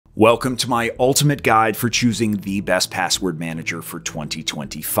Welcome to my ultimate guide for choosing the best password manager for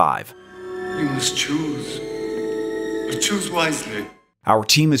 2025. You must choose. But choose wisely. Our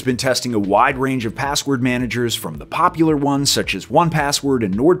team has been testing a wide range of password managers, from the popular ones such as 1Password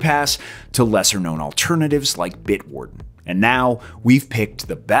and NordPass to lesser-known alternatives like Bitwarden. And now we've picked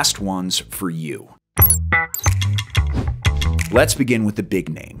the best ones for you. Let's begin with the big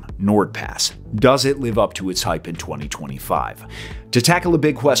name, NordPass. Does it live up to its hype in 2025? To tackle a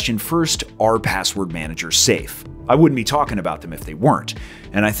big question first, are password managers safe? I wouldn't be talking about them if they weren't,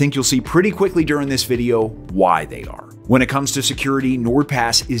 and I think you'll see pretty quickly during this video why they are. When it comes to security,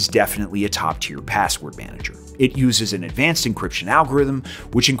 NordPass is definitely a top-tier password manager. It uses an advanced encryption algorithm,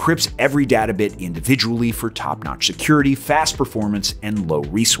 which encrypts every data bit individually for top-notch security, fast performance, and low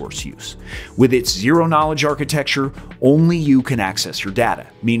resource use. With its zero-knowledge architecture, only you can access your data,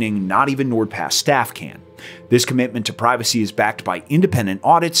 meaning not even NordPass staff can. This commitment to privacy is backed by independent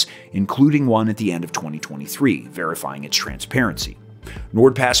audits, including one at the end of 2023, verifying its transparency.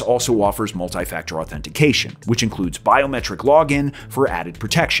 NordPass also offers multi-factor authentication, which includes biometric login for added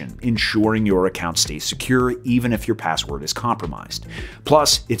protection, ensuring your account stays secure even if your password is compromised.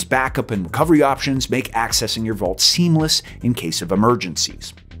 Plus, its backup and recovery options make accessing your vault seamless in case of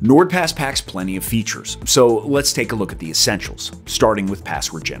emergencies. NordPass packs plenty of features, so let's take a look at the essentials, starting with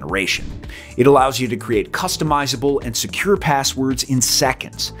password generation. It allows you to create customizable and secure passwords in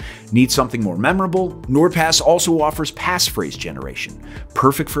seconds. Need something more memorable? NordPass also offers passphrase generation,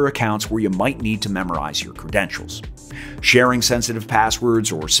 perfect for accounts where you might need to memorize your credentials. Sharing sensitive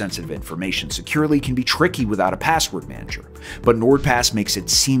passwords or sensitive information securely can be tricky without a password manager, but NordPass makes it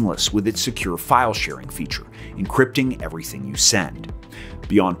seamless with its secure file sharing feature, encrypting everything you send.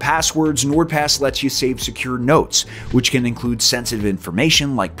 Beyond passwords, NordPass lets you save secure notes, which can include sensitive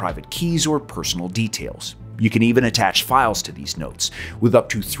information like private keys or personal details. You can even attach files to these notes, with up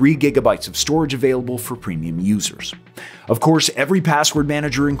to 3 GB of storage available for premium users. Of course, every password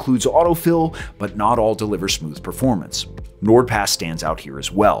manager includes autofill, but not all deliver smooth performance. NordPass stands out here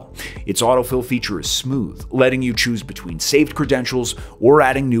as well. Its autofill feature is smooth, letting you choose between saved credentials or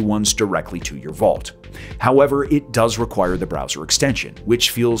adding new ones directly to your vault. However, it does require the browser extension, which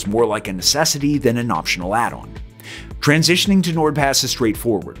feels more like a necessity than an optional add-on. Transitioning to NordPass is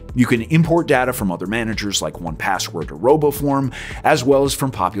straightforward. You can import data from other managers like 1Password or RoboForm, as well as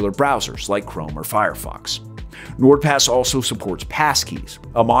from popular browsers like Chrome or Firefox. NordPass also supports passkeys,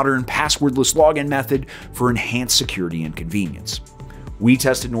 a modern passwordless login method for enhanced security and convenience. We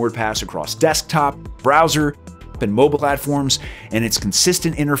tested NordPass across desktop, browser, and mobile platforms, and its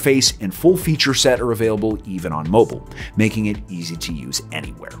consistent interface and full feature set are available even on mobile, making it easy to use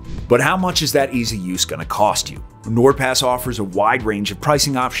anywhere. But how much is that easy use going to cost you? NordPass offers a wide range of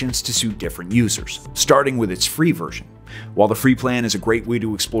pricing options to suit different users, starting with its free version. While the free plan is a great way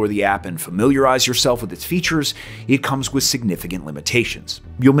to explore the app and familiarize yourself with its features, it comes with significant limitations.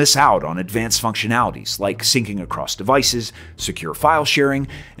 You'll miss out on advanced functionalities like syncing across devices, secure file sharing,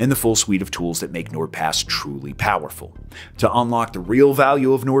 and the full suite of tools that make NordPass truly powerful. To unlock the real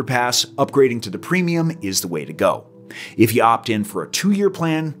value of NordPass, upgrading to the premium is the way to go. If you opt in for a 2-year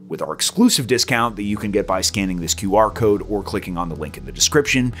plan with our exclusive discount that you can get by scanning this QR code or clicking on the link in the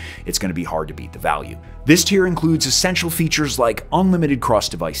description, it's going to be hard to beat the value. This tier includes essential features like unlimited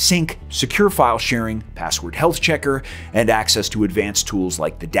cross-device sync, secure file sharing, password health checker, and access to advanced tools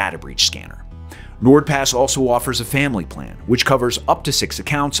like the data breach scanner. NordPass also offers a family plan, which covers up to 6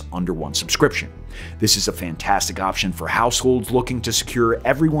 accounts under one subscription. This is a fantastic option for households looking to secure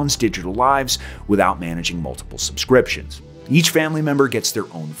everyone's digital lives without managing multiple subscriptions. Each family member gets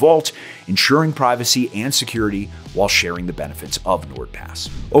their own vault, ensuring privacy and security while sharing the benefits of NordPass.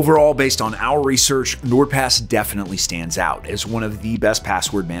 Overall, based on our research, NordPass definitely stands out as one of the best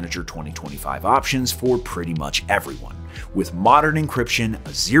password manager 2025 options for pretty much everyone. With modern encryption,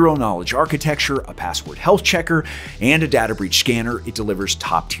 a zero-knowledge architecture, a password health checker, and a data breach scanner, it delivers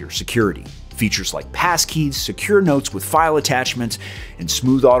top-tier security. Features like passkeys, secure notes with file attachments, and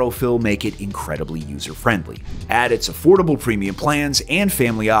smooth autofill make it incredibly user-friendly. Add its affordable premium plans and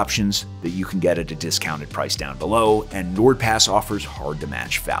family options that you can get at a discounted price down below, and NordPass offers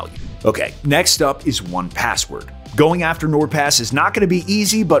hard-to-match value. Okay, next up is 1Password. Going after NordPass is not going to be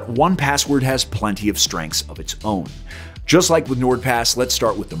easy, but 1Password has plenty of strengths of its own. Just like with NordPass, let's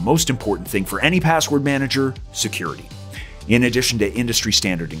start with the most important thing for any password manager: security. In addition to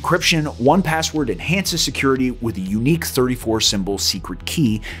industry-standard encryption, 1Password enhances security with a unique 34-symbol secret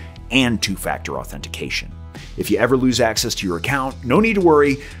key and 2-factor authentication. If you ever lose access to your account, no need to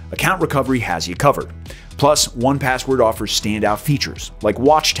worry, account recovery has you covered. Plus, 1Password offers standout features like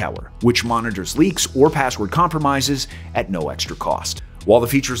Watchtower, which monitors leaks or password compromises at no extra cost. While the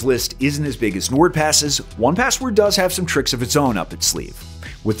features list isn't as big as NordPass's, 1Password does have some tricks of its own up its sleeve.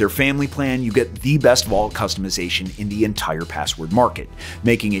 With their family plan, you get the best vault customization in the entire password market,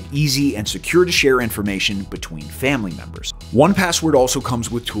 making it easy and secure to share information between family members. 1Password also comes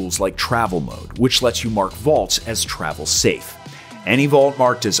with tools like Travel Mode, which lets you mark vaults as travel safe. Any vault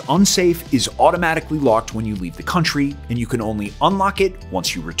marked as unsafe is automatically locked when you leave the country, and you can only unlock it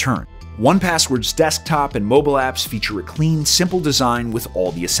once you return. 1Password's desktop and mobile apps feature a clean, simple design with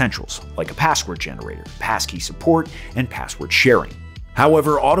all the essentials, like a password generator, passkey support, and password sharing.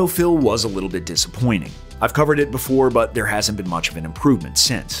 However, autofill was a little bit disappointing. I've covered it before, but there hasn't been much of an improvement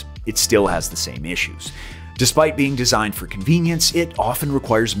since. It still has the same issues. Despite being designed for convenience, it often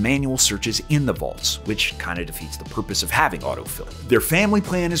requires manual searches in the vaults, which kinda defeats the purpose of having autofill. Their family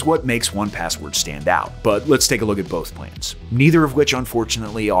plan is what makes 1Password stand out, but let's take a look at both plans, neither of which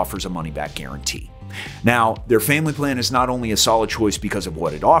unfortunately offers a money-back guarantee. Now, their family plan is not only a solid choice because of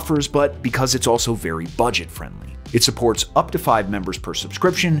what it offers, but because it's also very budget-friendly. It supports up to 5 members per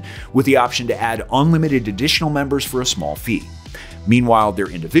subscription, with the option to add unlimited additional members for a small fee. Meanwhile, their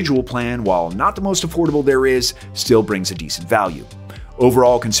individual plan, while not the most affordable there is, still brings a decent value.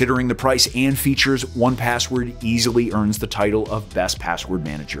 Overall, considering the price and features, 1Password easily earns the title of Best Password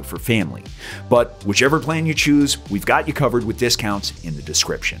Manager for Family. But whichever plan you choose, we've got you covered with discounts in the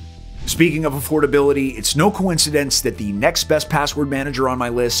description. Speaking of affordability, it's no coincidence that the next best password manager on my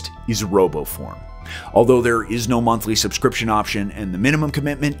list is RoboForm. Although there is no monthly subscription option and the minimum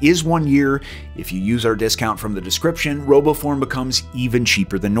commitment is 1 year, if you use our discount from the description, RoboForm becomes even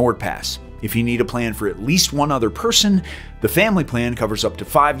cheaper than NordPass. If you need a plan for at least one other person, the family plan covers up to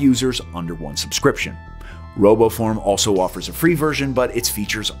 5 users under 1 subscription. RoboForm also offers a free version, but its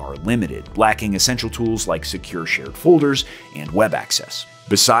features are limited, lacking essential tools like secure shared folders and web access.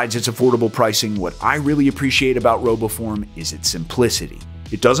 Besides its affordable pricing, what I really appreciate about RoboForm is its simplicity.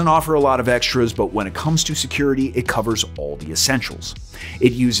 It doesn't offer a lot of extras, but when it comes to security, it covers all the essentials.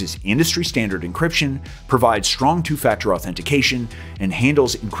 It uses industry-standard encryption, provides strong 2-factor authentication, and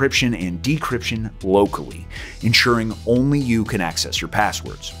handles encryption and decryption locally, ensuring only you can access your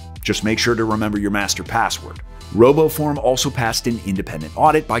passwords. Just make sure to remember your master password. RoboForm also passed an independent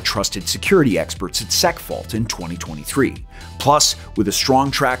audit by trusted security experts at SecVault in 2023. Plus, with a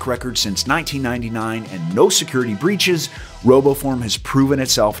strong track record since 1999 and no security breaches, RoboForm has proven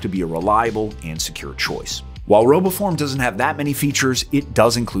itself to be a reliable and secure choice. While RoboForm doesn't have that many features, it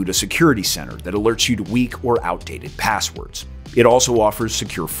does include a security center that alerts you to weak or outdated passwords. It also offers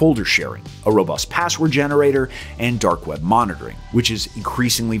secure folder sharing, a robust password generator, and dark web monitoring, which is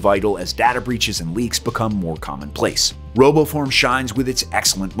increasingly vital as data breaches and leaks become more commonplace. RoboForm shines with its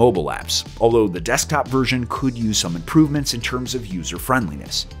excellent mobile apps, although the desktop version could use some improvements in terms of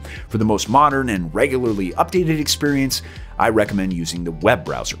user-friendliness. For the most modern and regularly updated experience, I recommend using the web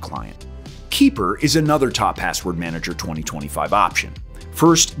browser client. Keeper is another top password manager 2025 option.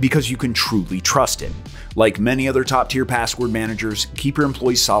 First, because you can truly trust it. Like many other top-tier password managers, Keeper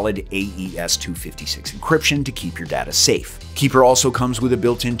employs solid AES-256 encryption to keep your data safe. Keeper also comes with a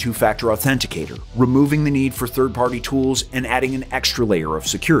built-in 2-factor authenticator, removing the need for third-party tools and adding an extra layer of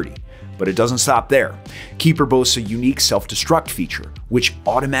security. But it doesn't stop there. Keeper boasts a unique self-destruct feature, which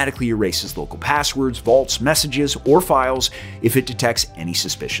automatically erases local passwords, vaults, messages, or files if it detects any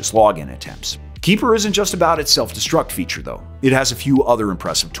suspicious login attempts. Keeper isn't just about its self-destruct feature though. It has a few other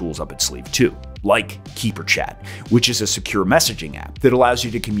impressive tools up its sleeve too, like Keeper Chat, which is a secure messaging app that allows you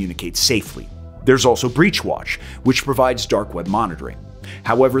to communicate safely. There's also BreachWatch, which provides dark web monitoring.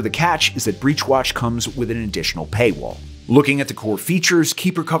 However, the catch is that BreachWatch comes with an additional paywall. Looking at the core features,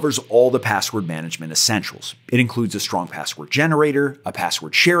 Keeper covers all the password management essentials. It includes a strong password generator, a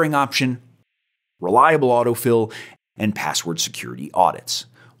password sharing option, reliable autofill, and password security audits.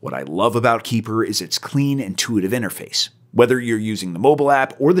 What I love about Keeper is its clean, intuitive interface. Whether you're using the mobile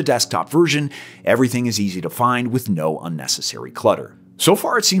app or the desktop version, everything is easy to find with no unnecessary clutter. So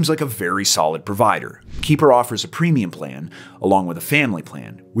far, it seems like a very solid provider. Keeper offers a premium plan, along with a family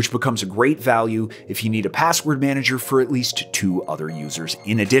plan, which becomes a great value if you need a password manager for at least 2 other users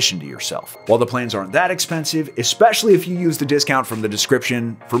in addition to yourself. While the plans aren't that expensive, especially if you use the discount from the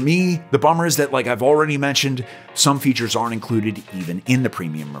description, for me, the bummer is that, like I've already mentioned, some features aren't included even in the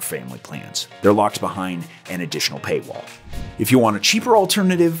premium or family plans. They're locked behind an additional paywall. If you want a cheaper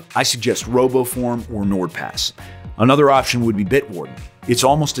alternative, I suggest RoboForm or NordPass. Another option would be Bitwarden. It's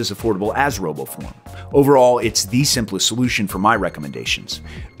almost as affordable as RoboForm. Overall, it's the simplest solution for my recommendations.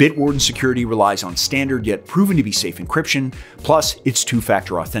 Bitwarden security relies on standard yet proven to be safe encryption, plus its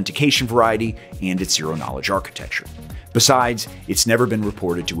 2-factor authentication variety and its zero-knowledge architecture. Besides, it's never been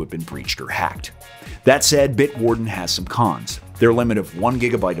reported to have been breached or hacked. That said, Bitwarden has some cons. Their limit of 1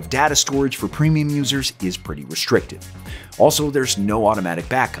 GB of data storage for premium users is pretty restrictive. Also, there's no automatic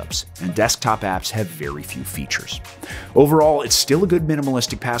backups, and desktop apps have very few features. Overall, it's still a good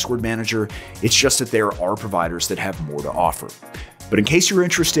minimalistic password manager, it's just that there are providers that have more to offer. But in case you're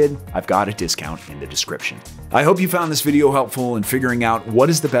interested, I've got a discount in the description. I hope you found this video helpful in figuring out what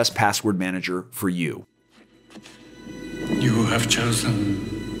is the best password manager for you. You have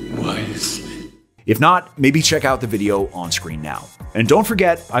chosen wisely. If not, maybe check out the video on screen now. And don't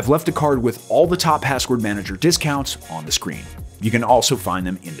forget, I've left a card with all the top password manager discounts on the screen. You can also find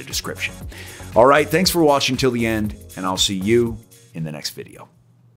them in the description. All right, thanks for watching till the end, and I'll see you in the next video.